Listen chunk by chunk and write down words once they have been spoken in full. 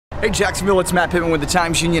Hey Jacksonville, it's Matt Pittman with the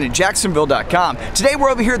Times Union at Jacksonville.com. Today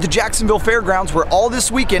we're over here at the Jacksonville Fairgrounds where all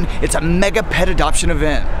this weekend it's a mega pet adoption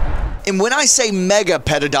event. And when I say mega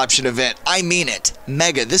pet adoption event, I mean it.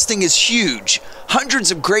 Mega. This thing is huge.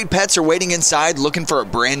 Hundreds of great pets are waiting inside looking for a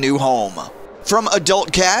brand new home. From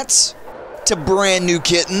adult cats to brand new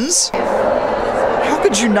kittens. How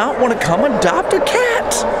could you not want to come adopt a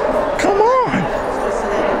cat? Come on.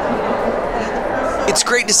 It's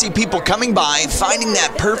great to see people coming by, finding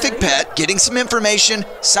that perfect pet, getting some information,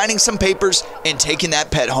 signing some papers, and taking that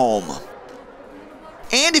pet home.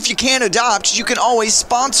 And if you can't adopt, you can always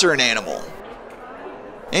sponsor an animal.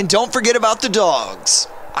 And don't forget about the dogs.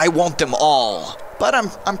 I want them all, but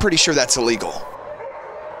I'm pretty sure that's illegal.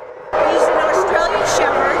 He's an Australian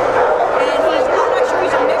Shepherd, and I'm not sure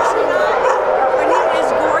he's a mix or not, but he is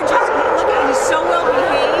gorgeous. Look at him, he's so well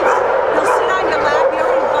behaved. He'll sit on your lap, you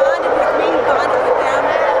already bonded with me, bonded with them.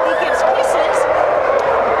 He gives kisses,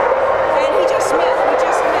 and he just met.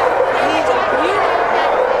 He's a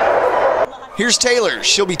beautiful. Here's Taylor.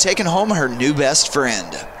 She'll be taking home her new best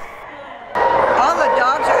friend. All the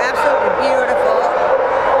dogs are absolutely beautiful,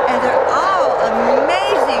 and they're all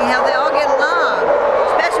amazing how they all get along,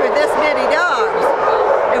 especially with this many dogs.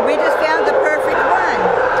 And we just found the perfect one,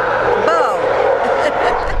 Bo.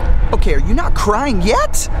 Okay, are you not crying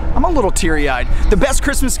yet? I'm a little teary-eyed. The best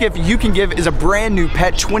Christmas gift you can give is a brand new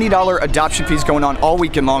pet. $20 adoption fees going on all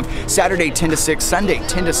weekend long. Saturday 10 to 6, Sunday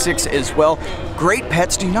 10 to 6 as well. Great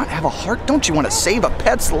pets. Do you not have a heart? Don't you want to save a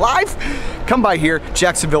pet's life? Come by here,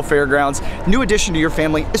 Jacksonville Fairgrounds. New addition to your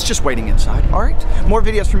family. It's just waiting inside, all right? More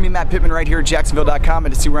videos from me, Matt Pittman, right here at Jacksonville.com.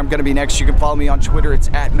 And to see where I'm going to be next, you can follow me on Twitter. It's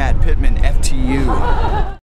at Matt Pittman, FTU.